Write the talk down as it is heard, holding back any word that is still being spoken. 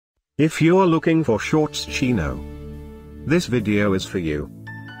If you're looking for shorts Chino, this video is for you.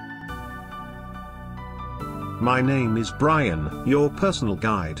 My name is Brian, your personal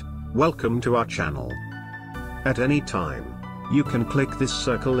guide. Welcome to our channel. At any time, you can click this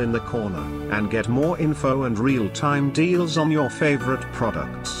circle in the corner and get more info and real-time deals on your favorite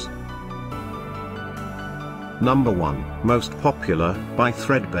products. Number 1, Most Popular, by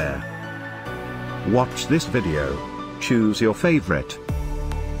Threadbare. Watch this video. Choose your favorite.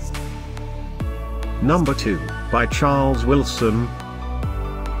 Number 2, by Charles Wilson.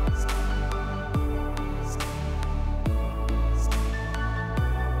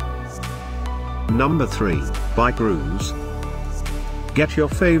 Number 3, by Kruze. Get your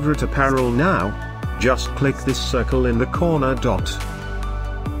favorite apparel now. Just click this circle in the corner dot.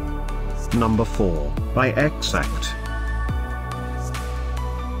 Number 4, by Xact.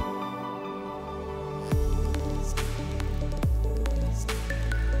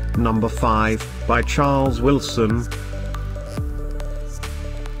 Number 5, by Charles Wilson.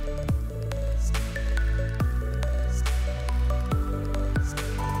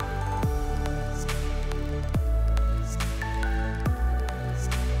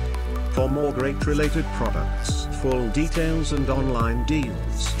 For more great related products, full details and online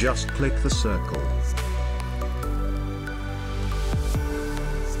deals, just click the circle.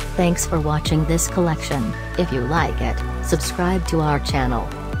 Thanks for watching this collection. If you like it, subscribe to our channel.